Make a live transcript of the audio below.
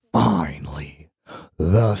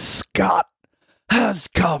The Scott has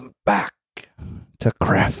come back to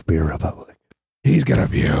Craft Beer Republic. He's gonna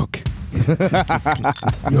puke. You're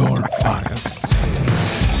fired.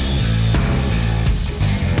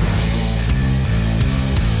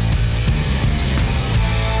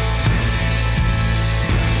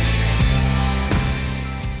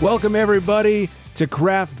 Welcome, everybody, to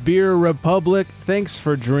Craft Beer Republic. Thanks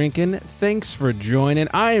for drinking. Thanks for joining.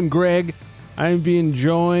 I am Greg. I'm being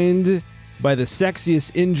joined by the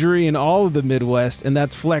sexiest injury in all of the Midwest, and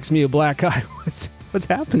that's Flex Me a Black Eye. What's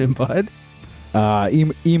happening, bud?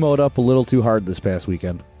 Emoed up a little too hard this past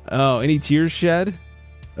weekend. Oh, any tears shed?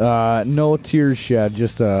 No tears shed,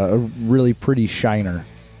 just a really pretty shiner.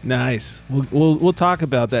 Nice. We'll talk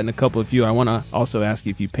about that in a couple of few. I want to also ask you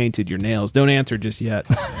if you painted your nails. Don't answer just yet.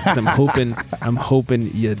 'Cause I'm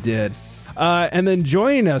hoping you did. And then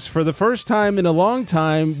joining us for the first time in a long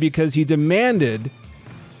time because he demanded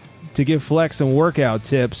to give Flex some workout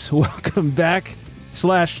tips. Welcome back /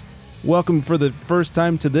 welcome for the first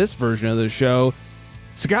time to this version of the show,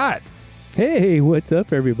 Scott. Hey, what's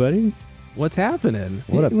up, everybody? What's happening?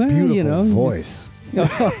 What a beautiful voice.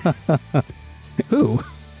 Who?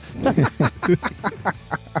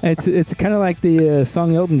 It's kind of like the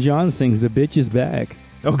song Elton John sings, "The Bitch Is Back."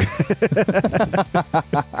 Okay.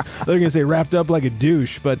 They're going to say wrapped up like a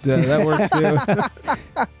douche, but that works too.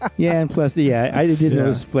 Yeah, and plus, I did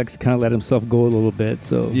notice Flex kind of let himself go a little bit,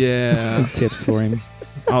 so yeah, some tips for him.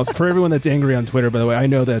 Also, for everyone that's angry on Twitter, by the way, I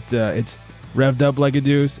know that it's revved up like a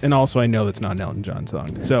deuce, and also I know that's not an Elton John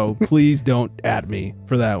song, so please don't at me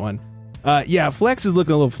for that one. Yeah, Flex is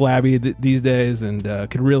looking a little flabby these days, and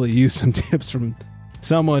could really use some tips from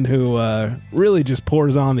someone who really just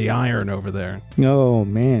pours on the iron over there. Oh,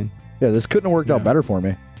 man. Yeah, this couldn't have worked out better for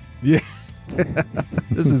me. Yeah.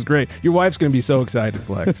 This is great. Your wife's going to be so excited,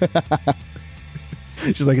 Flex.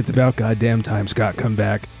 She's like, it's about goddamn time, Scott, come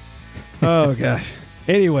back. Oh, gosh.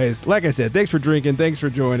 Anyways, like I said, thanks for drinking. Thanks for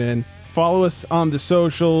joining. Follow us on the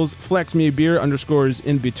socials,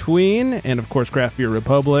 FlexMeABeer_in-between, and, of course, Craft Beer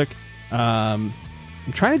Republic. I'm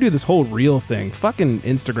trying to do this whole reel thing. Fucking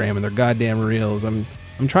Instagram and their goddamn reels. I'm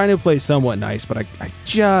trying to play somewhat nice, but I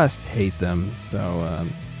just hate them. So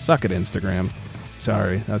suck it, Instagram.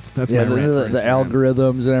 Sorry, that's my rant for the Instagram.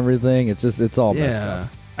 algorithms and everything. It's all messed up.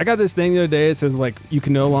 I got this thing the other day. It says like you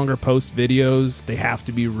can no longer post videos; they have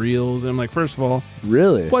to be reels. And I'm like, first of all,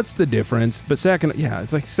 really, what's the difference? But second,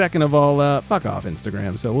 it's like second of all, fuck off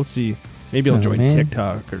Instagram. So we'll see. Maybe I'll join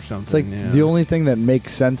TikTok or something. It's like the only thing that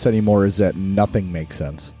makes sense anymore is that nothing makes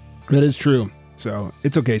sense. That is true. So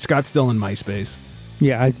it's okay. Scott's still in MySpace.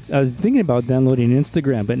 Yeah, I was thinking about downloading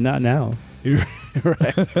Instagram, but not now.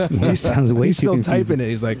 Right. He sounds way He's too still confusing. typing it.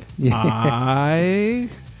 He's like, He's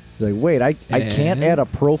like, wait, I can't add a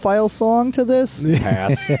profile song to this?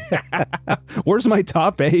 Pass. Where's my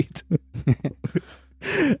top 8?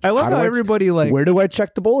 I love how everybody like... Where do I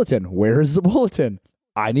check the bulletin? Where is the bulletin?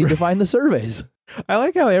 I need to find the surveys. I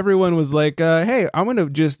like how everyone was like, hey, I'm going to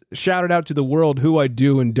just shout it out to the world who I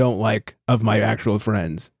do and don't like of my actual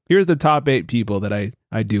friends. Here's the top 8 people that I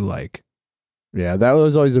do like. Yeah, that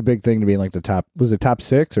was always a big thing to be in like the top. Was it top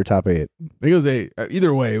 6 or top 8? I think it was 8.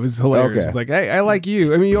 Either way, it was hilarious. Okay. It's like, hey, I like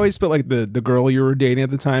you. I mean, you always put like the girl you were dating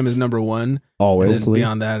at the time as number 1. Always. And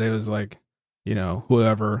beyond that, it was like,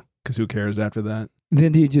 whoever, because who cares after that?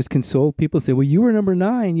 Then do you just console people? Say, well, you were number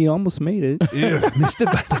 9. You almost made it. Ew, missed it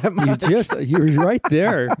by that much. You were right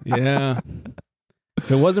there. Yeah. If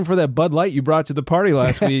it wasn't for that Bud Light you brought to the party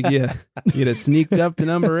last week, you'd have sneaked up to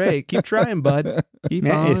number 8. Keep trying, bud. Keep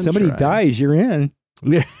Man, on if somebody trying. dies, you're in.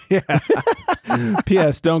 Yeah.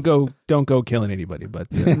 P.S. Don't go killing anybody. But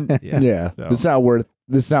Yeah. So. It's not worth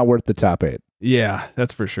the top 8. Yeah,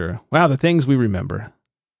 that's for sure. Wow, the things we remember.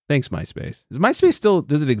 Thanks, MySpace. Is MySpace still?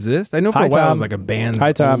 Does it exist? I know for Hi, a while Tom. it was like a bands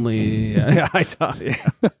Hi, Tom. only. Yeah, hi, Tom. Yeah,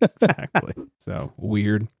 exactly. So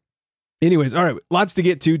weird. Anyways, all right, lots to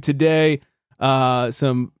get to today.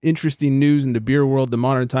 Some interesting news in the beer world. The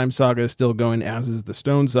Modern Time Saga is still going, as is the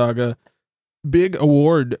Stone Saga. Big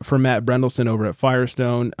award for Matt Brendelson over at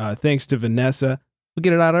Firestone. Thanks to Vanessa. We'll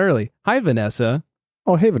get it out early. Hi, Vanessa.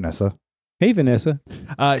 Oh, hey, Vanessa. Hey, Vanessa.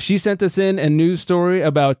 She sent us in a news story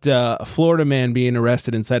about a Florida man being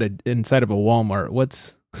arrested inside of a Walmart.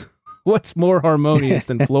 What's more harmonious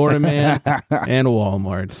than Florida man and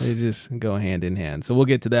Walmart? They just go hand in hand. So we'll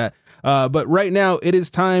get to that. But right now, it is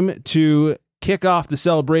time to kick off the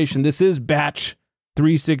celebration. This is Batch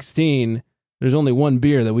 316. There's only one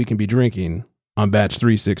beer that we can be drinking on Batch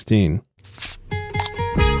 316.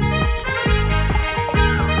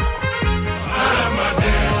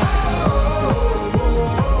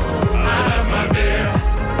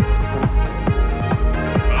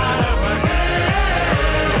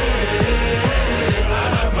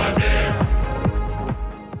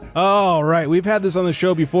 right. We've had this on the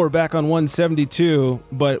show before back on 172,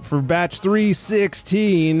 but for batch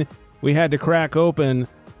 316, we had to crack open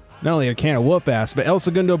not only a can of whoop-ass, but El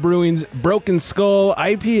Segundo Brewing's Broken Skull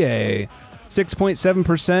IPA.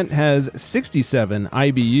 6.7% has 67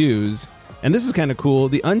 IBUs. And this is kind of cool.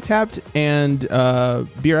 The Untapped and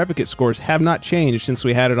Beer Advocate scores have not changed since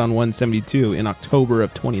we had it on 172 in October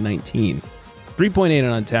of 2019. 3.8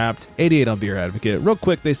 on Untapped, 88 on Beer Advocate. Real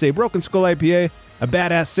quick, they say Broken Skull IPA, a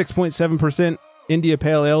badass 6.7% India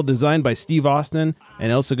Pale Ale designed by Steve Austin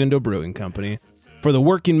and El Segundo Brewing Company. For the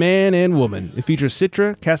working man and woman, it features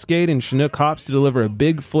Citra, Cascade, and Chinook hops to deliver a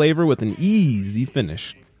big flavor with an easy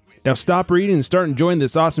finish. Now stop reading and start enjoying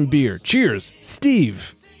this awesome beer. Cheers,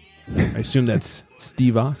 Steve! I assume that's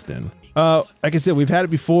Steve Austin. Like I said, we've had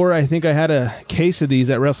it before. I think I had a case of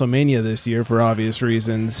these at WrestleMania this year for obvious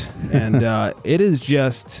reasons. And it is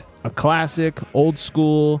just a classic, old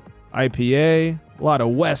school IPA. A lot of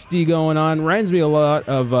Westy going on. Reminds me a lot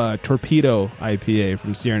of Torpedo IPA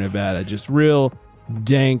from Sierra Nevada. Just real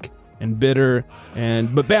dank and bitter,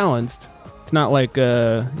 but balanced. It's not like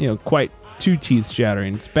quite too teeth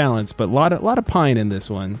shattering. It's balanced, but a lot of pine in this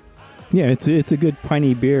one. Yeah, it's a good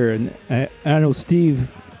piney beer, and I know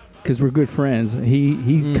Steve, because we're good friends.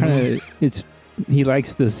 He's kind of he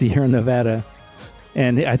likes the Sierra Nevada,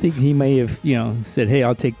 and I think he may have said, "Hey,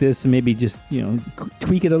 I'll take this," and maybe just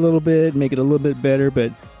tweak it a little bit, make it a little bit better.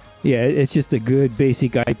 But yeah, it's just a good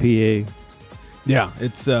basic IPA. Yeah,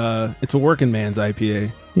 it's a working man's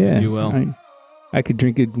IPA. Yeah, if you will. I could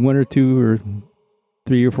drink it 1 or 2 or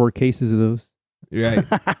 3 or 4 cases of those. Right.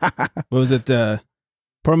 What was it?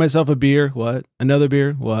 Pour myself a beer. What? Another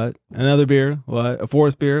beer. What? Another beer. What? A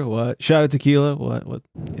fourth beer. What? Shot of tequila. What?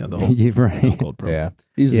 The whole right. cold program.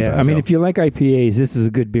 Yeah. I mean, if you like IPAs, this is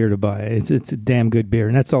a good beer to buy. It's a damn good beer,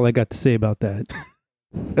 and that's all I got to say about that.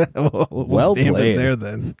 Well played there,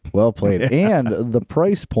 then. Well played. And the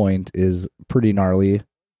price point is pretty gnarly.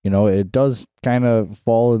 It does kind of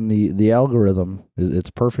fall in the algorithm.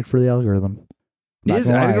 It's perfect for the algorithm. I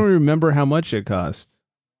don't remember how much it costs.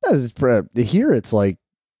 Here it's like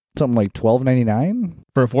something like $12.99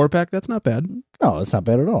 for a 4-pack. That's not bad. No, it's not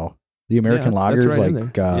bad at all. The American Lager is right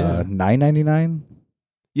like $9.99.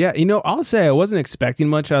 Yeah, I'll say I wasn't expecting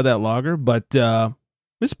much out of that lager, but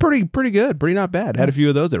it's pretty good, pretty not bad. Had a few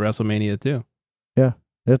of those at WrestleMania too. Yeah,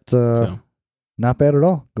 it's not bad at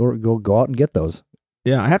all. Go out and get those.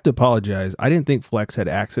 Yeah, I have to apologize. I didn't think Flex had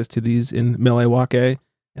access to these in Milwaukee,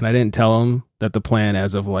 and I didn't tell him that the plan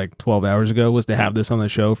as of like 12 hours ago was to have this on the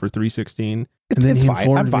show for 316. It's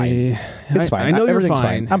fine. I'm fine. It's fine. I know you're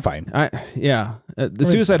fine. I'm fine. The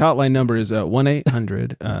suicide hotline number is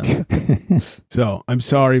 1-800. So I'm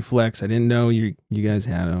sorry, Flex. I didn't know you guys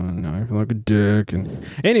had them. Now I feel like a dick. And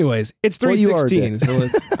anyways, it's 316. So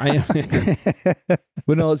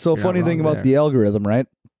But no, so funny thing about the algorithm, right?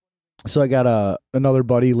 So I got another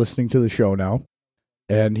buddy listening to the show now,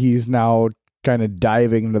 and he's now kind of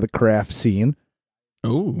diving into the craft scene.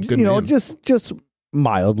 Oh, good name. just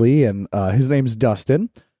mildly, and his name's Dustin.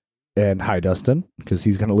 And hi, Dustin, because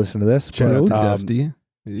he's going to listen to this. Shout out to Dusty.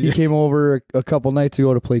 He came over a couple nights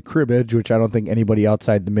ago to play cribbage, which I don't think anybody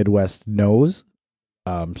outside the Midwest knows.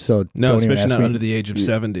 So no, especially not under the age of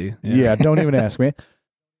 70. Yeah, don't even ask me.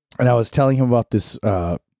 And I was telling him about this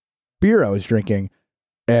beer I was drinking,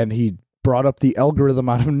 and he brought up the algorithm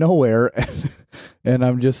out of nowhere, and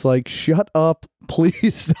I'm just like, shut up,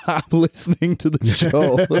 please stop listening to the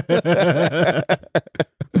show.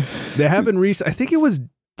 They happened recently. I think it was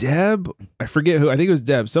Deb. I forget who. I think it was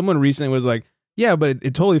Deb. Someone recently was like, yeah, but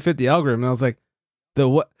it totally fit the algorithm. And I was like, the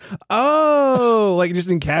what? Oh, like just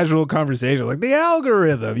in casual conversation, like the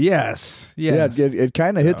algorithm. Yes. Yeah, it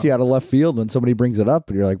kind of hits you out of left field when somebody brings it up,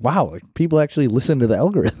 and you're like, wow, like, people actually listen to the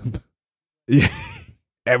algorithm. Yeah.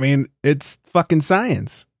 I mean, it's fucking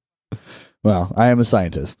science. Well, I am a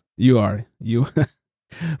scientist. You are. You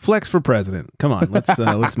Flex for president. Come on,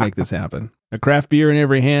 let's make this happen. A craft beer in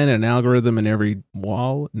every hand and an algorithm in every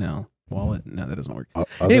wallet. No, that doesn't work.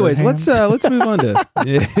 Anyways, let's move on to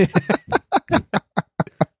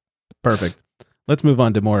perfect. Let's move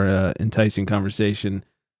on to more enticing conversation.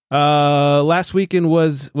 Last weekend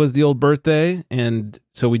was the old birthday, and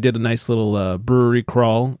so we did a nice little brewery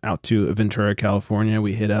crawl out to Ventura, California.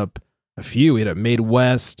 We hit up a few. We hit up Made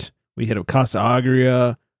West. We hit up Casa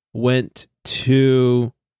Agria. Went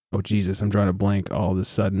to I'm drawing a blank all of a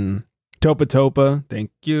sudden. Topa Topa,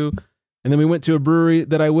 thank you. And then we went to a brewery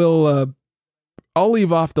that I'll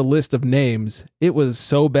leave off the list of names. It was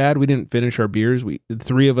so bad we didn't finish our beers. The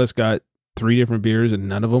 3 of us got 3 different beers, and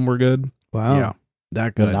none of them were good. Wow. Yeah.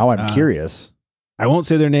 That good. Well, now I'm curious. I won't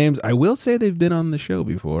say their names. I will say they've been on the show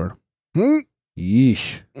before. Yeah,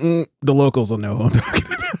 Yeesh. The locals will know who I'm talking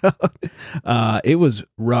about. It was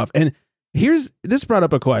rough. And this brought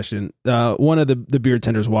up a question. One of the beer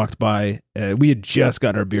tenders walked by. We had just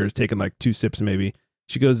gotten our beers, taken like 2 sips maybe.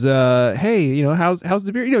 She goes, hey, how's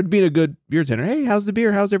the beer? Being a good beer tender. Hey, how's the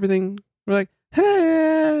beer? How's everything? We're like,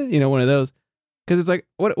 hey, one of those. Because it's like,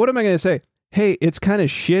 what am I going to say? Hey, it's kind of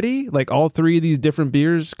shitty. Like all 3 of these different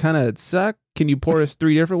beers kind of suck. Can you pour us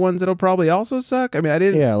 3 different ones that'll probably also suck? I mean, I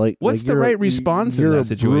didn't. Yeah, what's the right response in that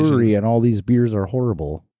situation? You're a brewery and all these beers are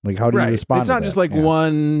horrible. Like, how do you respond? It's not just like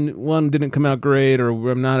one didn't come out great, or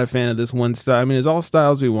I'm not a fan of this one style. I mean, it's all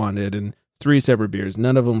styles we wanted, and 3 separate beers.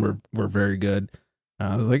 None of them were very good.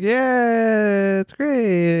 I was like, yeah, it's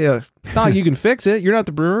great. It's not like you can fix it. You're not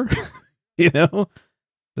the brewer, So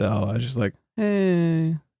I was just like,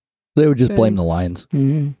 hey. They would just blame the lines.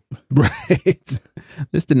 Mm-hmm. Right.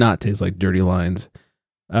 This did not taste like dirty lines.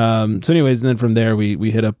 So anyways, and then from there, we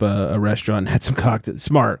hit up a restaurant and had some cocktails.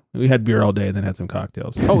 Smart. We had beer all day and then had some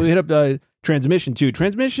cocktails. Oh, we hit up Transmission too.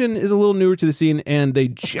 Transmission is a little newer to the scene, and they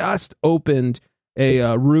just opened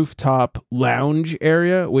a rooftop lounge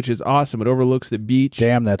area, which is awesome. It overlooks the beach.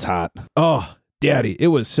 Damn, that's hot. Oh, daddy, it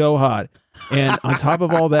was so hot. And on top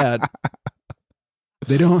of all that,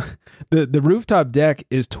 the rooftop deck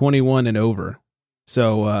is 21 and over.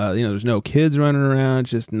 So, there's no kids running around.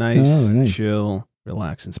 Just nice, chill,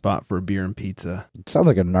 relaxing spot for a beer and pizza. It sounds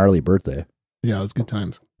like a gnarly birthday. Yeah, it was good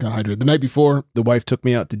times. Got hydrated. The night before, the wife took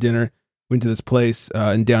me out to dinner. Went to this place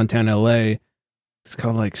in downtown LA. It's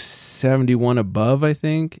called like 71 Above, I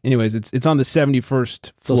think. Anyways, it's on the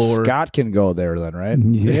 71st floor. So Scott can go there then, right?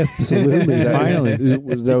 Yes, absolutely. Finally.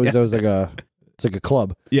 That was like it's like a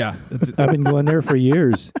club. Yeah. I've been going there for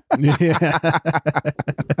years. Yeah.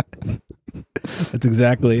 That's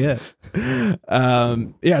exactly it. It's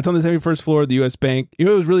on the 71st floor of the U.S. Bank. It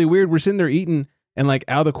was really weird. We're sitting there eating, and like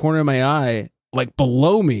out of the corner of my eye, like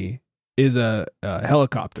below me is a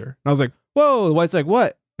helicopter. And I was like, whoa. The wife's like,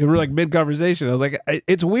 what? And we're like mid-conversation. I was like,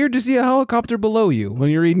 it's weird to see a helicopter below you when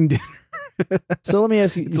you're eating dinner. So let me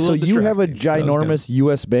ask you, so you have a ginormous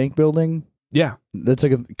U.S. Bank building? Yeah. That's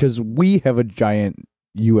like because we have a giant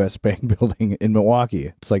U.S. Bank building in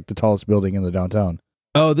Milwaukee. It's like the tallest building in the downtown.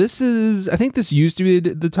 Oh, I think this used to be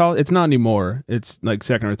the tallest. It's not anymore. It's like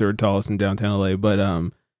second or third tallest in downtown LA. But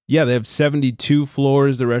they have 72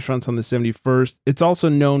 floors. The restaurant's on the 71st. It's also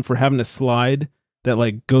known for having a slide that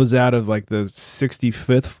like goes out of like the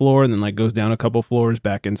 65th floor and then like goes down a couple floors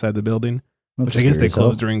back inside the building. Which I guess they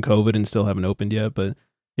closed during COVID and still haven't opened yet. But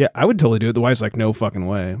yeah, I would totally do it. The wife's like, no fucking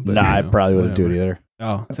way. But, I probably wouldn't do it either.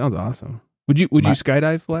 Oh, sounds awesome. Would you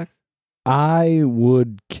skydive, Flex? I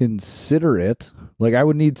would consider it. Like, I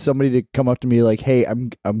would need somebody to come up to me like, hey,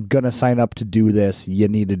 I'm gonna sign up to do this. You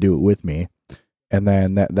need to do it with me. And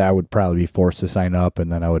then that would probably be forced to sign up,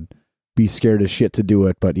 and then I would be scared as shit to do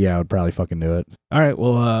it. But yeah, I would probably fucking do it. All right,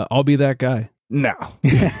 well, I'll be that guy. No.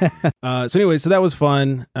 So anyway, so that was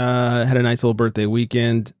fun. Had a nice little birthday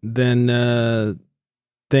weekend. Then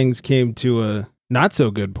things came to a not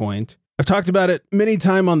so good point. I've talked about it many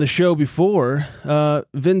times on the show before.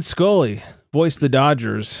 Vin Scully, voiced the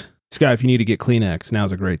Dodgers. Scott, if you need to get Kleenex,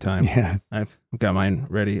 now's a great time. Yeah. I've got mine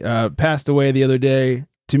ready. Passed away the other day.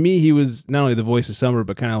 To me, he was not only the voice of summer,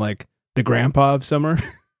 but kind of like the grandpa of summer.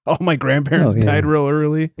 All my grandparents died real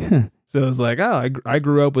early. So it was like, I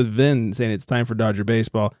grew up with Vin saying it's time for Dodger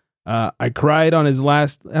baseball. I cried on his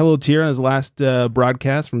last, a little tear on his last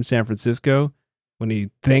broadcast from San Francisco when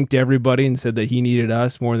he thanked everybody and said that he needed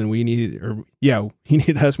us more than we needed, he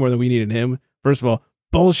needed us more than we needed him. First of all,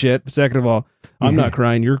 bullshit. Second of all, I'm not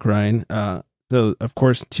crying, you're crying. So of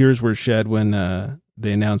course, tears were shed when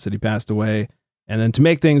they announced that he passed away. And then to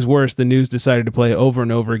make things worse, the news decided to play over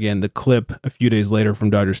and over again the clip a few days later from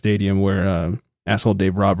Dodger Stadium where asshole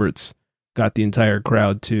Dave Roberts got the entire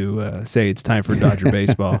crowd to say it's time for Dodger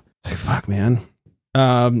baseball. Like, fuck, man.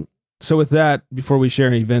 So with that, before we share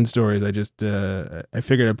any Vin stories, I just I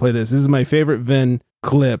figured I'd play this. This is my favorite Vin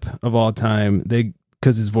clip of all time.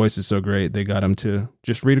 Because his voice is so great, they got him to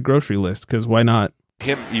just read a grocery list, because why not?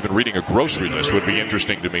 Him even reading a grocery list would be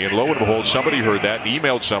interesting to me. And lo and behold, somebody heard that and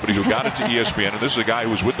emailed somebody who got it to ESPN. And this is a guy who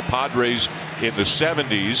was with the Padres in the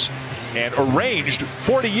 70s and arranged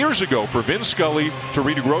 40 years ago for Vin Scully to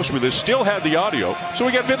read a grocery list. Still had the audio. So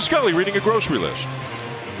we got Vin Scully reading a grocery list.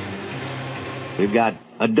 We've got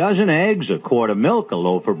a dozen eggs, a quart of milk, a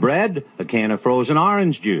loaf of bread, a can of frozen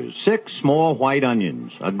orange juice, 6 small white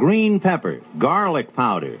onions, a green pepper, garlic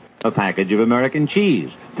powder, a package of American cheese,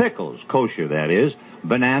 pickles, kosher that is,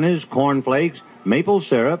 bananas, cornflakes, maple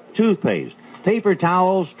syrup, toothpaste, paper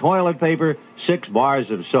towels, toilet paper, 6 bars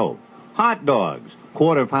of soap, hot dogs,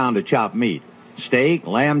 quarter pound of chopped meat, steak,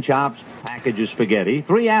 lamb chops, package of spaghetti,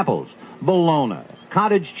 3 apples, bologna,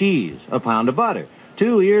 cottage cheese, a pound of butter,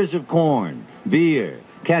 2 ears of corn, beer,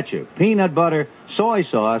 ketchup, peanut butter, soy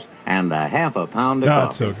sauce, and a half a pound of coffee.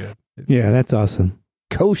 That's so good. Yeah, that's awesome.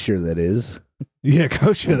 Kosher, that is. Yeah,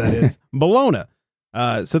 kosher that is. Bologna.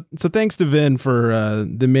 So thanks to Vin for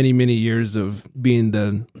the many, many years of being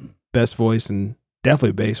the best voice in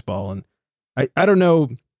definitely baseball. And I don't know,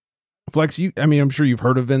 Flex, I'm sure you've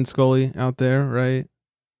heard of Vin Scully out there, right?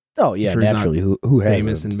 Oh, yeah, sure he's naturally. Who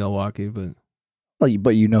famous hasn't? in Milwaukee, but...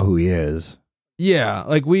 But you know who he is. Yeah,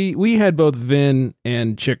 like we had both Vin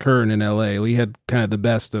and Chick Hearn in LA. We had kind of the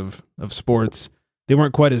best of sports. They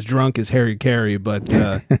weren't quite as drunk as Harry Carey, but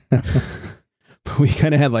we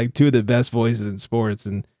kind of had like 2 of the best voices in sports.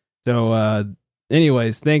 And so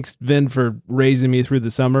anyways, thanks Vin for raising me through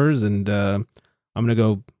the summers, and I'm going to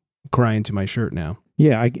go cry into my shirt now.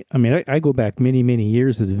 Yeah, I go back many, many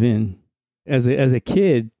years with Vin. As a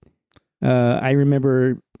kid, I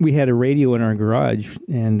remember we had a radio in our garage,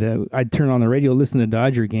 and I'd turn on the radio, listen to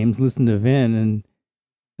Dodger games, listen to Vin,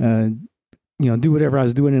 and do whatever I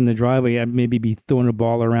was doing in the driveway. I'd maybe be throwing a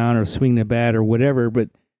ball around or swinging the bat or whatever. But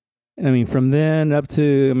from then up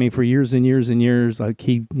to for years and years and years, like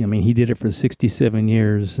he did it for 67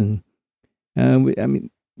 years, and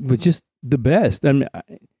was just the best.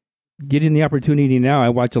 Getting the opportunity now, I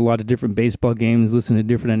watch a lot of different baseball games, listen to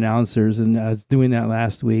different announcers, and I was doing that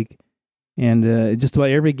last week. And just about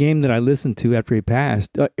every game that I listened to after he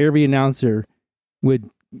passed, every announcer would,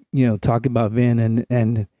 talk about Vin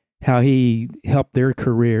and how he helped their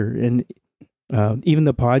career. And even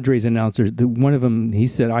the Padres announcer, one of them, he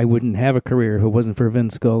said, I wouldn't have a career if it wasn't for Vin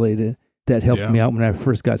Scully that helped me out when I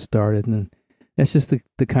first got started. And that's just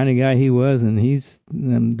the kind of guy he was. And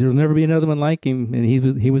there'll never be another one like him. And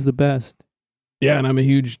he was the best. Yeah, and I'm a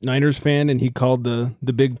huge Niners fan, and he called the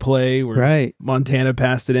big play where Montana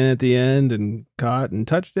passed it in at the end and caught and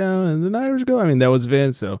touchdown, and the Niners go. That was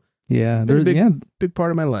Vince, so yeah, there's big part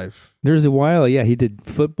of my life. There's a while, he did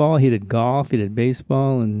football, he did golf, he did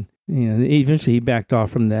baseball, and eventually he backed off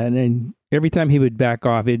from that. And every time he would back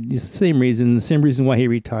off, it's the same reason why he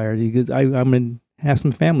retired. Because I'm gonna have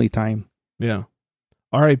some family time. Yeah,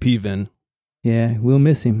 R.I.P. Vin. Yeah, we'll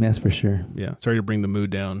miss him, that's for sure. Yeah, sorry to bring the mood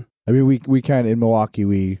down. We kind of, in Milwaukee,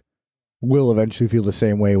 we will eventually feel the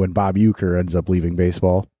same way when Bob Uecker ends up leaving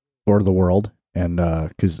baseball or the world. And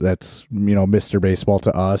because that's, Mr. Baseball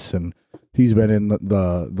to us. And he's been in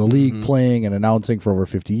the league playing and announcing for over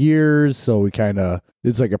 50 years. So we kind of,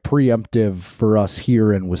 it's like a preemptive for us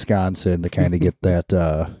here in Wisconsin to kind of get that,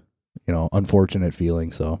 unfortunate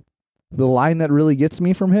feeling. So the line that really gets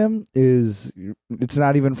me from him is, it's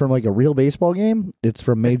not even from like a real baseball game. It's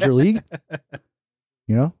from Major League.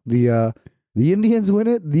 The Indians win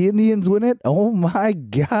it. The Indians win it. Oh my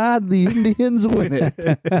God, the Indians win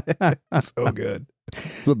it. So good.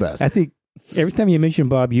 It's the best. I think every time you mention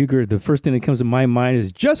Bob Uecker, the first thing that comes to my mind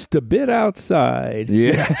is just a bit outside.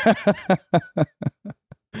 Yeah.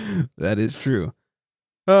 That is true.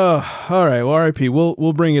 Oh, all right. Well, RIP.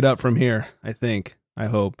 We'll bring it up from here, I think. I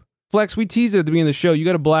hope. Flex, we teased it at the beginning of the show. You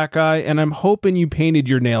got a black eye, and I'm hoping you painted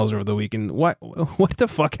your nails over the weekend. What the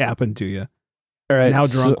fuck happened to you? All right. And how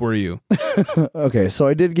drunk were you? Okay, so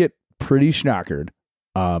I did get pretty schnockered.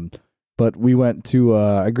 But we went to,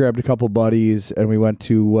 I grabbed a couple buddies, and we went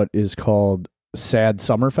to what is called Sad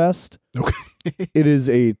Summerfest. Okay. It is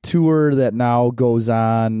a tour that now goes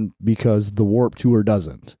on because the Warp Tour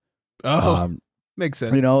doesn't. Oh, makes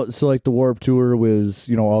sense. So like the Warp Tour was,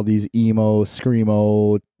 all these emo,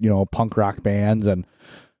 screamo, punk rock bands. And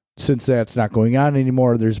since that's not going on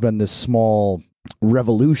anymore, there's been this small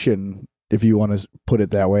revolution, if you want to put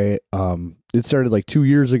it that way. It started like 2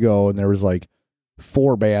 years ago, and there was like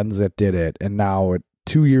 4 bands that did it. And now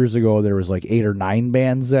 2 years ago, there was like 8 or 9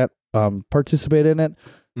 bands that participate in it.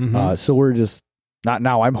 Mm-hmm. So we're just not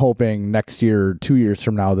now. I'm hoping next year, 2 years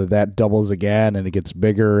from now, that doubles again and it gets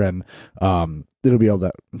bigger, and it'll be able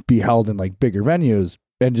to be held in like bigger venues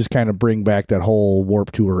and just kind of bring back that whole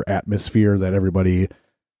Warp Tour atmosphere that everybody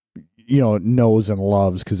knows and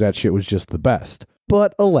loves, because that shit was just the best.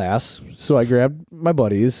 But alas, so I grabbed my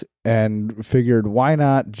buddies and figured, why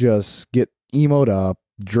not just get emoed up,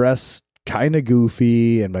 dress kind of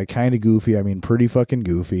goofy, and by kind of goofy, I mean pretty fucking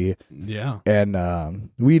goofy. Yeah. And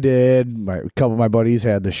we did. A couple of my buddies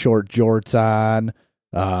had the short jorts on.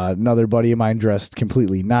 Another buddy of mine dressed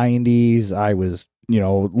completely 90s. I was,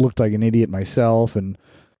 looked like an idiot myself. And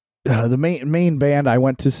the main band I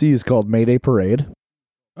went to see is called Mayday Parade.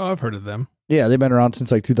 Oh, I've heard of them. Yeah, they've been around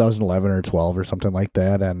since like 2011 or 12 or something like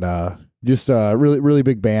that. And just a really, really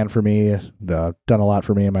big band for me. Done a lot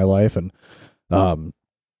for me in my life. And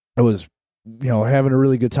it was having a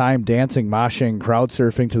really good time dancing, moshing, crowd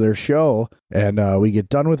surfing to their show. And we get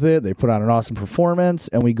done with it. They put on an awesome performance,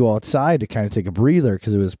 and we go outside to kind of take a breather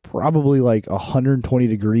because it was probably like 120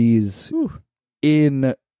 degrees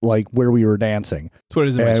in like where we were dancing. That's what it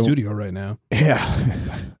is in my studio right now. Yeah.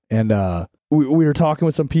 And we were talking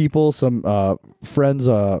with some people, some friends,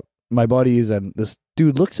 my buddies, and this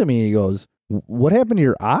dude looks at me and he goes, "What happened to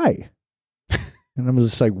your eye?" And I'm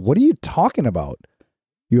just like, "What are you talking about?"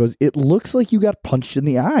 He goes, "It looks like you got punched in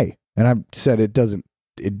the eye." And I said, it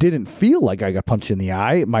didn't feel like I got punched in the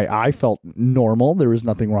eye. My eye felt normal. There was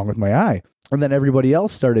nothing wrong with my eye. And then everybody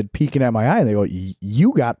else started peeking at my eye and they go,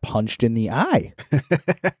 "You got punched in the eye."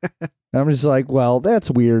 And I'm just like, well,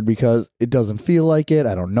 that's weird because it doesn't feel like it.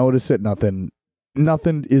 I don't notice it. Nothing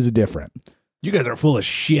is different. You guys are full of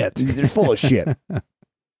shit. They're full of shit.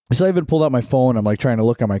 So I even pulled out my phone. I'm like trying to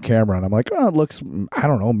look at my camera and I'm like, oh, it looks, I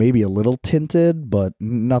don't know, maybe a little tinted, but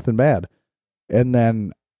nothing bad. And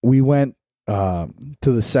then we went to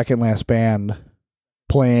the second last band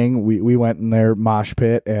playing. We went in their mosh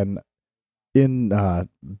pit, and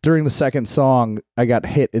during the second song, I got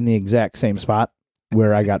hit in the exact same spot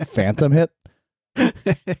where I got phantom hit.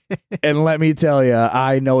 And let me tell you,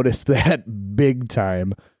 I noticed that big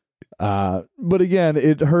time. But again,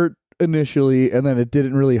 it hurt initially, and then it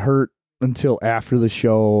didn't really hurt until after the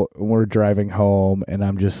show. We're driving home, and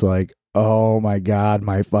I'm just like, oh my God,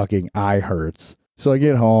 my fucking eye hurts. So I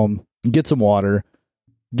get home, get some water,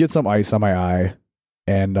 get some ice on my eye,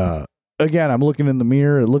 and again, I'm looking in the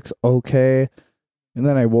mirror. It looks okay. And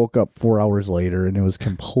then I woke up 4 hours later and it was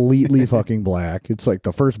completely fucking black. It's like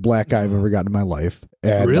the first black eye I've ever gotten in my life.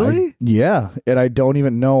 And really? Yeah. And I don't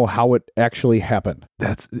even know how it actually happened.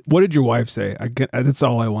 What did your wife say? That's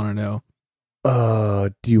all I want to know.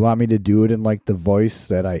 Do you want me to do it in like the voice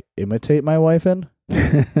that I imitate my wife in?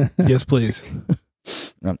 Yes, please.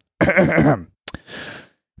 What are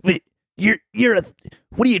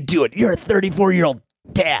you doing? You're a 34-year-old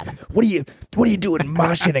dad. What are you doing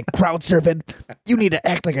moshing and crowd surfing? You need to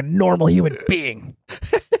act like a normal human being.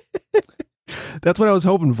 That's what I was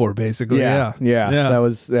hoping for, basically. Yeah. That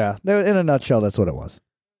was in a nutshell, that's what it was.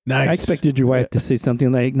 Nice. I expected your wife to say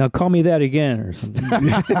something like, "Now call me that again," or something.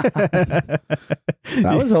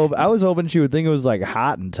 I was hoping she would think it was like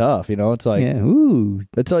hot and tough, It's like, yeah, ooh.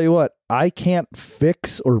 I tell you what, I can't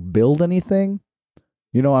fix or build anything.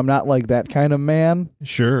 I'm not like that kind of man.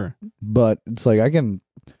 Sure. But it's like I can,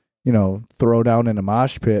 throw down in a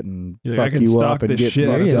mosh pit and fuck you up and get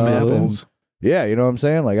fucked up. And, yeah, you know what I'm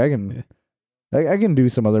saying? Like I can do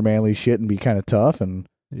some other manly shit and be kind of tough, and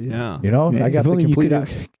yeah, I got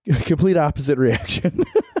the complete opposite reaction.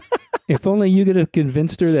 If only you could have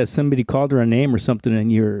convinced her that somebody called her a name or something,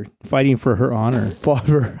 and you're fighting for her honor. Fought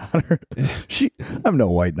for her honor. I'm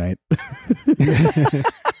no white knight.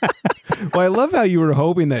 Well, I love how you were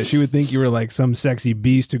hoping that she would think you were like some sexy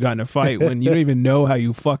beast who got in a fight when you don't even know how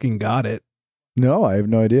you fucking got it. No, I have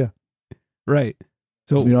no idea. Right.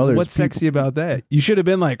 So what's sexy about that? You should have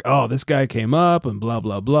been like, "Oh, this guy came up and blah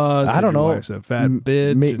blah blah." I don't know. Wife's a fat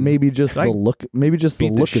bitch. Maybe just the look. Maybe just the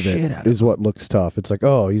look of it is what looks tough. It's like,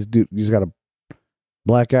 oh, he's got a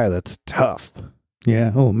black eye. That's tough.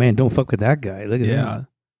 Yeah. Oh man, don't fuck with that guy. Look at that.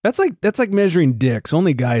 That's like measuring dicks.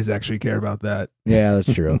 Only guys actually care about that. Yeah,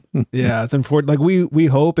 that's true. Yeah, it's unfortunate. Like we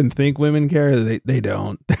hope and think women care. They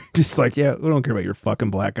don't. They're just like, yeah, we don't care about your fucking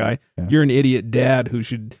black eye. Yeah. You're an idiot dad who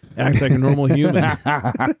should act like a normal human.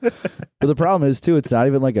 But the problem is too, it's not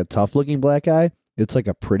even like a tough looking black eye. It's like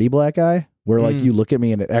a pretty black eye where like you look at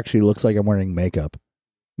me and it actually looks like I'm wearing makeup.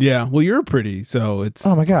 Yeah, well, you're pretty, so it's.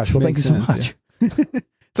 Oh my gosh! Well, thank you so much. Yeah.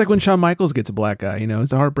 It's like when Shawn Michaels gets a black eye.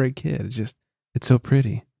 It's a heartbreak kid. It's so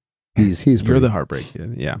pretty. He's You're pretty. the heartbreak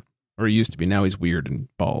kid, yeah. Or he used to be. Now he's weird and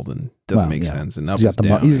bald and doesn't make sense. And he's got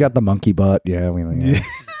the monkey butt. Yeah,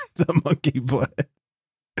 the monkey butt.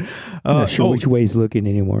 I'm not sure which way he's looking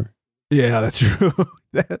anymore. Yeah, that's true.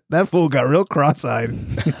 that fool got real cross-eyed.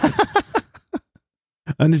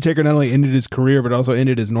 Undertaker not only ended his career, but also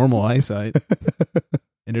ended his normal eyesight.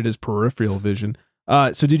 Ended his peripheral vision.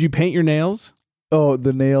 So did you paint your nails? Oh,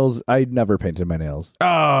 the nails. I never painted my nails. Oh,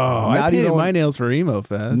 I painted my nails for Emo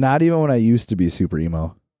Fest. Not even when I used to be super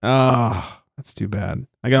emo. Oh, that's too bad.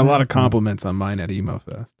 I got a lot of compliments on mine at Emo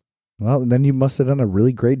Fest. Well, then you must have done a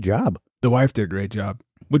really great job. The wife did a great job,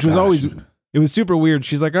 which was always, it was super weird.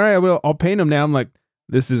 She's like, all right, I'll paint them now. I'm like,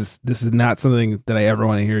 this is not something that I ever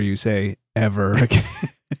want to hear you say ever again.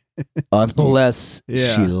 Unless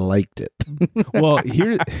she liked it. Well,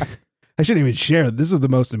 I shouldn't even share. This was the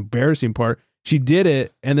most embarrassing part. She did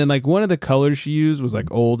it, and then like one of the colors she used was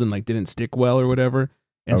like old and like didn't stick well or whatever.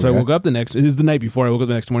 And so I Okay. woke up it was the night before. I woke up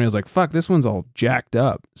the next morning. I was like, fuck, this one's all jacked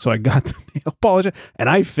up. So I got the nail polish and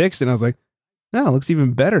I fixed it. And I was like, no, it looks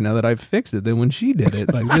even better now that I've fixed it than when she did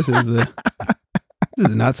it. Like, this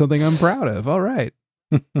is not something I'm proud of. All right.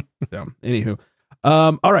 So, anywho.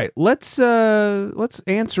 All right. Let's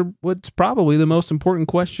answer what's probably the most important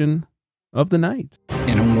question of the night.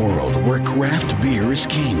 In a world where craft beer is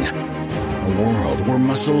king, a world where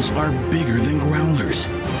muscles are bigger than growlers,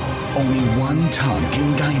 only one tongue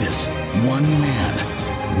can guide us. One man,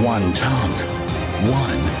 one tongue,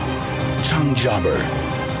 one tongue jobber.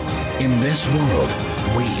 In this world,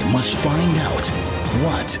 we must find out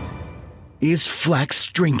what is Flex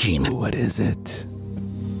drinking. What is it?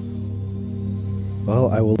 Well,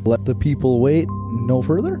 I will let the people wait no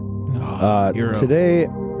further. Hero. Today,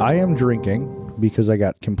 I am drinking, because I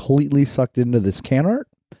got completely sucked into this can art,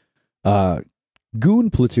 Goon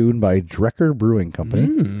Platoon by Drecker Brewing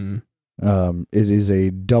Company. It is a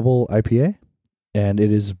double IPA, and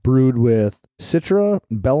it is brewed with Citra,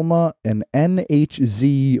 Belma, and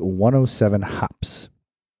NHZ 107 hops.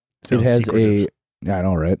 Sounds it has secretive. I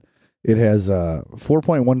know, right? It has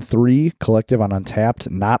 4.13 collective on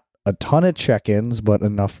Untapped, not a ton of check-ins, but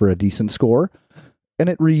enough for a decent score. And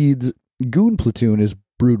it reads, Goon Platoon is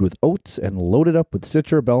brewed with oats and loaded up with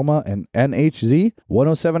Citra, Belma, and NHZ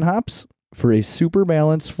 107 hops for a super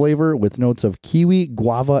balanced flavor with notes of kiwi,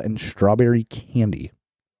 guava, and strawberry candy.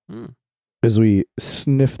 As we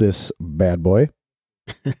sniff this bad boy,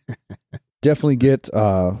 definitely get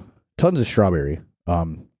tons of strawberry.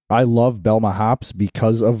 I love Belma hops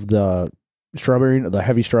because of the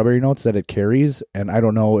heavy strawberry notes that it carries, and I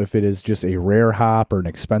don't know if it is just a rare hop or an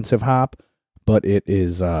expensive hop, but it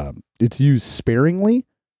is it's used sparingly.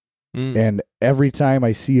 And every time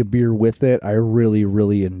I see a beer with it, I really,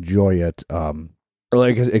 really enjoy it.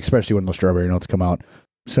 Like, especially when the strawberry notes come out.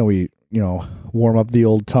 So we, warm up the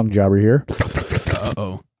old tongue jobber here.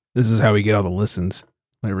 Uh-oh. This is how we get all the listens.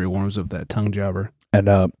 Whenever he warms up that tongue jobber. And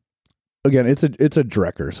again, it's a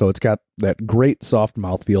Drecker, so it's got that great soft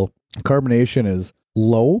mouthfeel. Carbonation is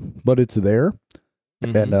low, but it's there.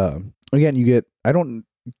 Mm-hmm. And again, I don't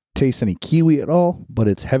taste any kiwi at all, but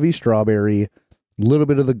it's heavy strawberry. Little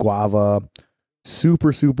bit of the guava,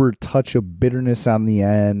 super touch of bitterness on the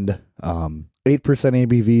end. 8%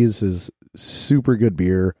 ABVs is super good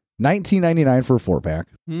beer. $19.99 for a 4-pack.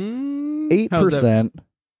 8%.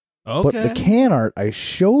 Okay. But the can art I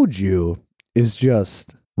showed you is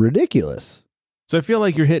just ridiculous. So I feel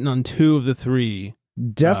like you're hitting on two of the three.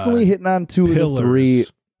 Definitely hitting on two of the three.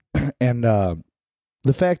 And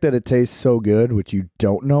the fact that it tastes so good, which you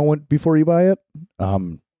don't know before you buy it,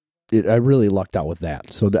 I really lucked out with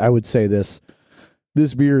that. So I would say this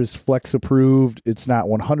beer is Flex approved. It's not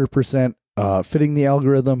 100% fitting the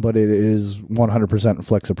algorithm, but it is 100%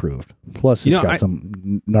 Flex approved. Plus, it's got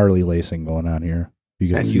some gnarly lacing going on here.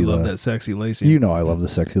 You can see you love that sexy lacing. You know I love the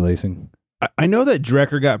sexy lacing. I know that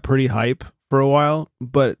Drecker got pretty hype for a while,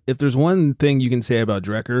 but if there's one thing you can say about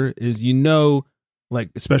Drecker is, like,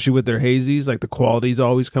 especially with their hazies, like the quality's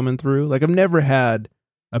always coming through. Like, I've never had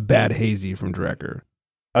a bad hazy from Drecker.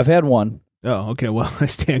 I've had one. Oh, okay. Well, I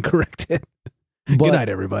stand corrected. Good night,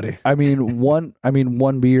 everybody. I mean,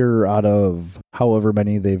 one beer out of however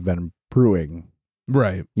many they've been brewing.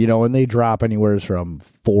 Right. And they drop anywhere from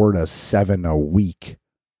 4 to 7 a week.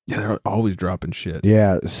 Yeah, they're always dropping shit.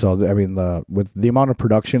 Yeah, so I mean, with the amount of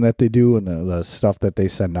production that they do and the stuff that they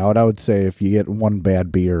send out, I would say if you get one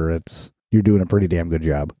bad beer, you're doing a pretty damn good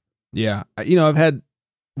job. Yeah, I've had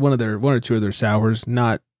one or two of their sours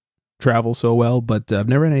not travel so well, but I've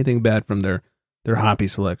never had anything bad from their hoppy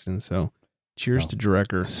selection. So, cheers to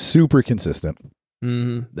Drecker. Super consistent.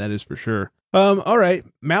 That is for sure. All right,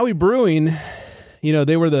 Maui Brewing.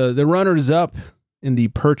 They were the runners up in the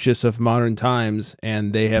purchase of Modern Times,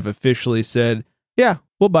 and they have officially said, yeah,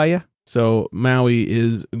 we'll buy you. So Maui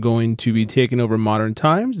is going to be taking over Modern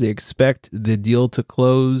Times. They expect the deal to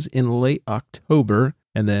close in late October,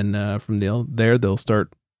 and then from there, they'll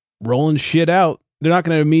start rolling shit out. They're not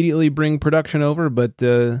going to immediately bring production over, but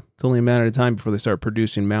it's only a matter of time before they start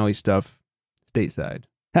producing Maui stuff stateside.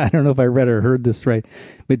 I don't know if I read or heard this right,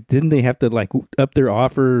 but didn't they have to like up their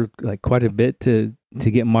offer like quite a bit to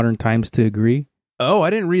get Modern Times to agree? Oh,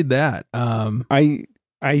 I didn't read that.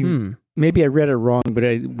 Maybe I read it wrong, but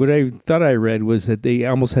what I thought I read was that they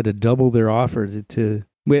almost had to double their offer to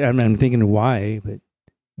wait. I'm thinking why, but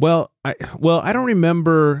I don't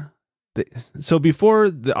remember. So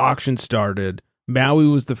before the auction started, Maui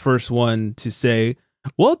was the first one to say,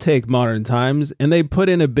 we'll take Modern Times, and they put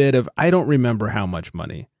in a bid of, I don't remember how much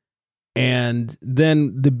money. And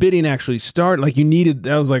then the bidding actually started. Like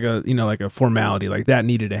that was like a formality. Like that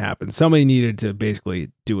needed to happen. Somebody needed to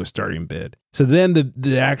basically do a starting bid. So then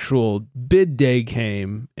the actual bid day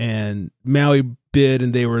came, and Maui bid,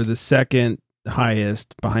 and they were the second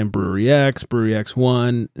highest behind Brewery X. Brewery X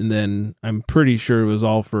won, and then I'm pretty sure it was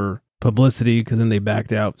all for publicity because then they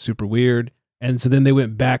backed out. Super weird. And so then they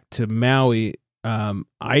went back to Maui.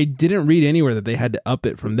 I didn't read anywhere that they had to up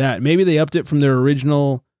it from that. Maybe they upped it from their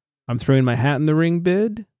original I'm throwing my hat in the ring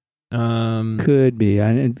bid. Could be.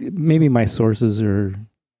 Maybe my sources are.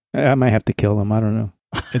 I might have to kill them. I don't know.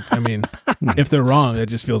 I mean, if they're wrong, it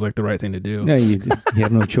just feels like the right thing to do. No, you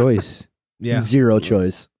have no choice. Yeah, zero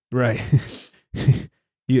choice. Right.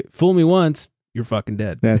 You fool me once, you're fucking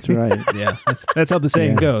dead. That's right. Yeah, that's how the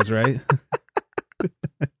saying goes, right?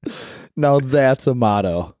 Now that's a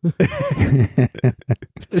motto.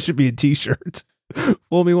 This should be a T-shirt.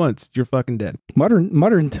 Fool me once, you're fucking dead.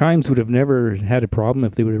 Modern times would have never had a problem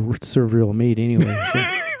if they would have served real meat anyway.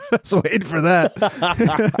 So. I was waiting for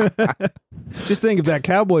that. Just think if that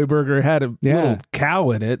cowboy burger had a little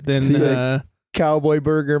cow in it, then cowboy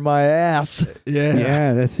burger my ass.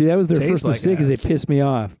 Yeah. That was their Tastes first like mistake because they pissed me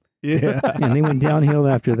off. Yeah. And they went downhill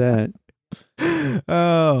after that.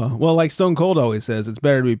 Oh, well, like Stone Cold always says, it's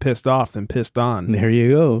better to be pissed off than pissed on. There you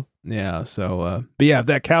go. Yeah, so, but yeah, if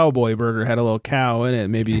that cowboy burger had a little cow in it,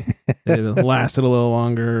 maybe it lasted a little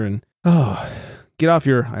longer. And, get off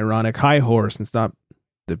your ironic high horse and stop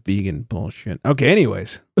the vegan bullshit. Okay,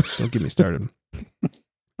 anyways, don't get me started.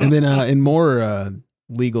 And then in more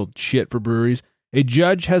legal shit for breweries, a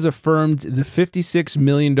judge has affirmed the $56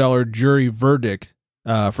 million jury verdict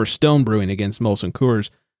for Stone Brewing against Molson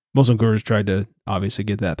Coors. Molson Coors tried to obviously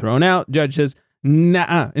get that thrown out. Judge says,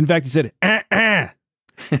 nah. In fact, he said,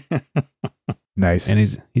 Nice. And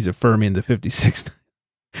he's affirming the 56.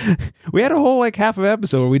 We had a whole like half of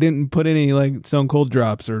episode where we didn't put any like Stone Cold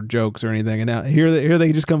drops or jokes or anything, and now here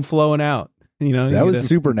they just come flowing out. You know, that was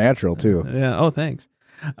supernatural too. Yeah. Oh, thanks.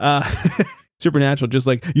 Supernatural, just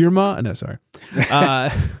like your mom. No, sorry.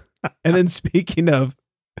 And then speaking of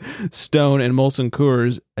Stone and Molson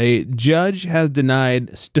Coors, a judge has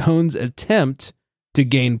denied Stone's attempt to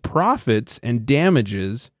gain profits and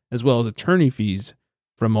damages as well as attorney fees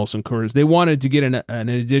from Molson Coors. They wanted to get an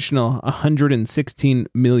additional $116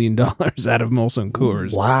 million out of Molson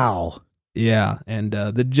Coors. Wow. Yeah. And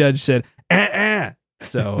the judge said,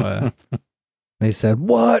 So they said,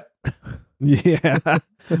 what? Yeah.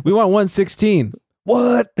 We want 116.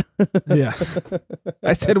 What? Yeah.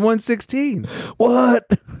 I said 116. What?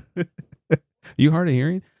 You hard of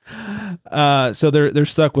hearing? So they're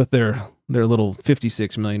stuck with their little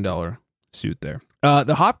 $56 million suit there.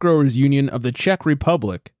 The Hop Growers Union of the Czech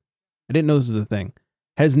Republic, I didn't know this was a thing,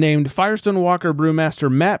 has named Firestone Walker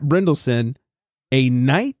brewmaster Matt Brindelson a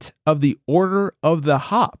Knight of the Order of the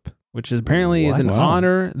Hop, which apparently is an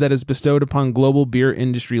honor that is bestowed upon global beer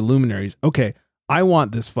industry luminaries. Okay, I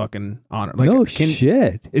want this fucking honor. Like, no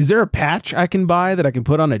shit. Is there a patch I can buy that I can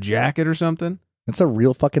put on a jacket or something? That's a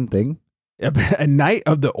real fucking thing? A Knight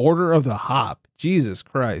of the Order of the Hop. Jesus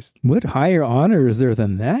Christ. What higher honor is there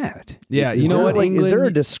than that? Yeah, you know what, like, England? Is there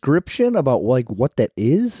a description about like what that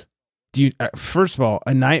is? Do you, first of all,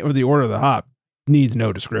 a Knight of the Order of the Hop needs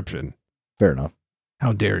no description. Fair enough.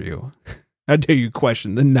 How dare you? How dare you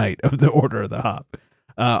question the Knight of the Order of the Hop?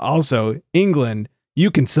 Also, England, you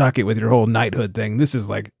can suck it with your whole knighthood thing. This is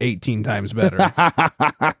like 18 times better.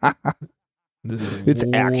 It's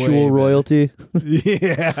actual royalty.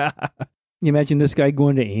 Yeah. You imagine this guy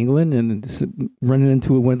going to England and just running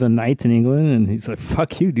into one of the knights in England, and he's like,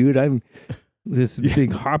 "Fuck you, dude! I'm this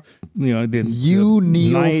big hop. You know, the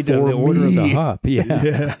knight of the Order of the Hop."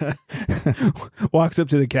 Yeah. Walks up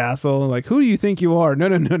to the castle and like, "Who do you think you are?"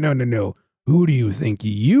 No. Who do you think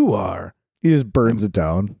you are? He just burns it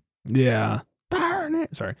down. Yeah. Burn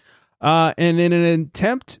it. Sorry. And in an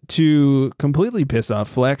attempt to completely piss off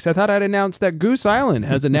Flex, I thought I'd announce that Goose Island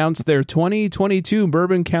has announced their 2022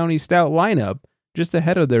 Bourbon County Stout lineup just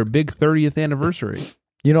ahead of their big 30th anniversary.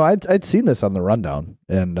 You know, I'd seen this on the rundown,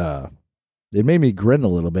 and it made me grin a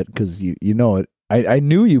little bit because you know it. I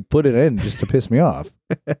knew you put it in just to piss me off.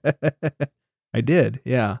 I did,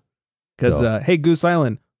 yeah. Because hey, Goose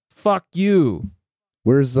Island, fuck you.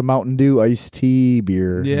 Where's the Mountain Dew iced tea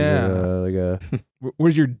beer? Yeah.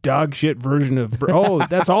 Where's your dog shit version of... Oh,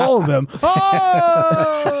 that's all of them.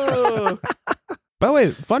 Oh! By the way,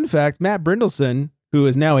 fun fact, Matt Brindelson, who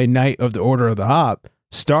is now a Knight of the Order of the Hop,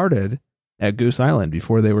 started at Goose Island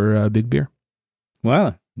before they were Big Beer.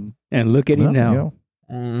 Wow. And look at him now.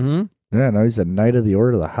 Yeah. Mm-hmm. Yeah, now he's a Knight of the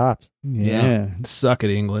Order of the Hops. Yeah. Suck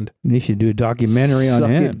it, England. They should do a documentary on Suck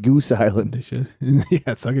him. it, Goose Island. They should.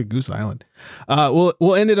 Yeah, suck it, Goose Island.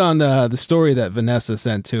 We'll end it on the story that Vanessa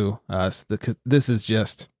sent to us. This is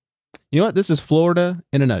just, you know what? This is Florida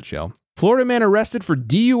in a nutshell. Florida man arrested for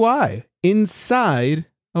DUI inside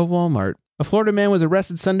a Walmart. A Florida man was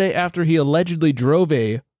arrested Sunday after he allegedly drove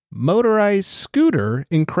a motorized scooter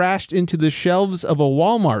and crashed into the shelves of a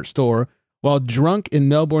Walmart store while drunk in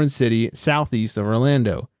Melbourne City, southeast of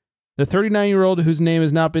Orlando. The 39-year-old, whose name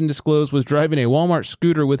has not been disclosed, was driving a Walmart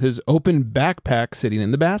scooter with his open backpack sitting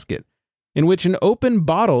in the basket, in which an open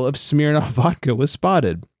bottle of Smirnoff vodka was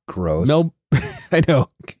spotted. Gross. I know.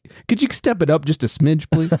 Could you step it up just a smidge,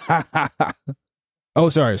 please? Oh,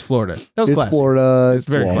 sorry, it's Florida. That was It's classy. Florida. It's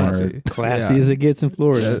very Walmart. classy. Classy as it gets in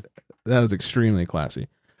Florida. That was extremely classy.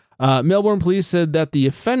 Melbourne police said that the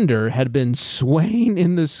offender had been swaying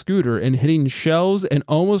in the scooter and hitting shelves and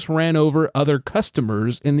almost ran over other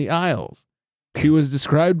customers in the aisles. He was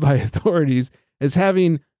described by authorities as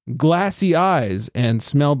having glassy eyes and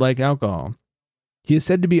smelled like alcohol. He is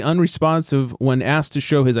said to be unresponsive when asked to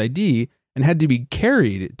show his ID and had to be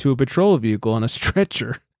carried to a patrol vehicle on a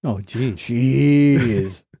stretcher. Oh, geez.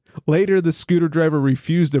 Jeez. Later, the scooter driver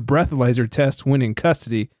refused a breathalyzer test when in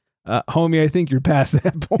custody. Homie, I think you're past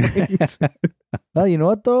that point. Well, you know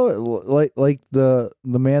what though? Like the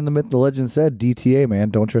man, the myth, the legend said, DTA, man,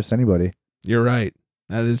 don't trust anybody. You're right.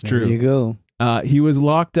 That is true. There you go. He was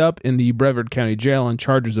locked up in the Brevard County Jail on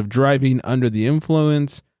charges of driving under the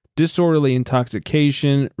influence, disorderly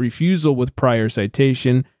intoxication, refusal with prior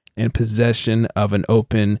citation, and possession of an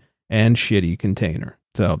open and shitty container.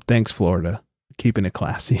 So thanks, Florida, keeping it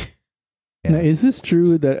classy. Now, is this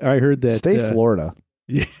true that I heard that... Stay Florida.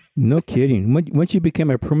 Yeah. No kidding. Once you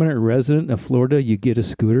become a permanent resident of Florida, you get a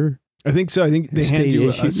scooter? I think so. I think they hand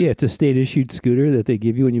you Yeah, it's a state-issued scooter that they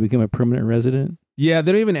give you when you become a permanent resident. Yeah,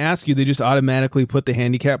 they don't even ask you. They just automatically put the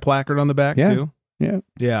handicap placard on the back, too. Yeah.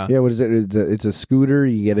 Yeah. Yeah, what is it? It's a scooter.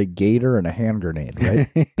 You get a gator and a hand grenade,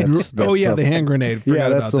 right? The hand grenade. Forgot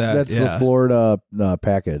that's about that. That's the Florida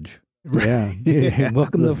package. Yeah.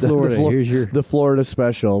 Welcome to Florida. Here's your... The Florida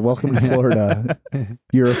special. Welcome to Florida.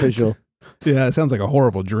 Your official. Yeah, it sounds like a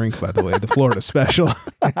horrible drink, by the way. The Florida special.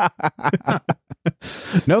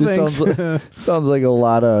 No thanks. Sounds like a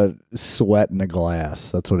lot of sweat in a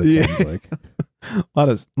glass. That's what it sounds like. A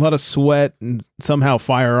lot of sweat and somehow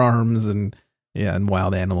firearms and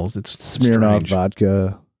wild animals. It's Smirnoff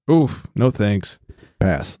vodka. Oof, no thanks.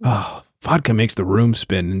 Pass. Oh, vodka makes the room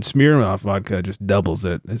spin, and Smirnoff vodka just doubles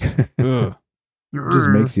it. It's, ugh. Just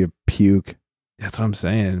makes you puke. That's what I'm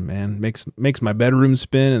saying, man. Makes my bedroom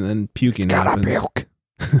spin, and then puking happens. Puke.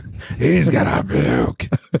 He's got a puke.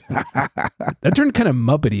 That turned kind of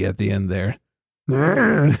Muppety at the end there.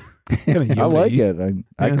 I like it.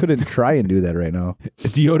 I couldn't try and do that right now.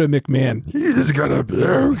 It's Yoda McMahon. He's got a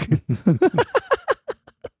puke.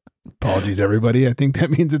 Apologies, everybody. I think that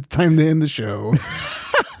means it's time to end the show.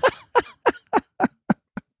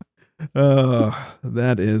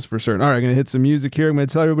 That is for certain. All right, I'm going to hit some music here. I'm going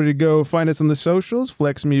to tell everybody to go find us on the socials.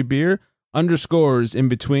 Flex Me Beer. Underscores in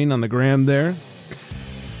between on the gram there.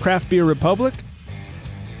 Craft Beer Republic.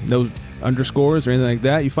 No underscores or anything like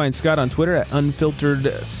that. You find Scott on Twitter at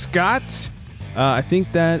Unfiltered Scott. I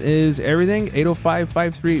think that is everything.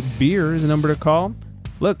 805-53-BEER is the number to call.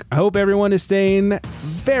 Look, I hope everyone is staying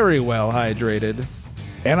very well hydrated.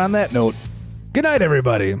 And on that note, good night,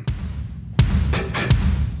 everybody.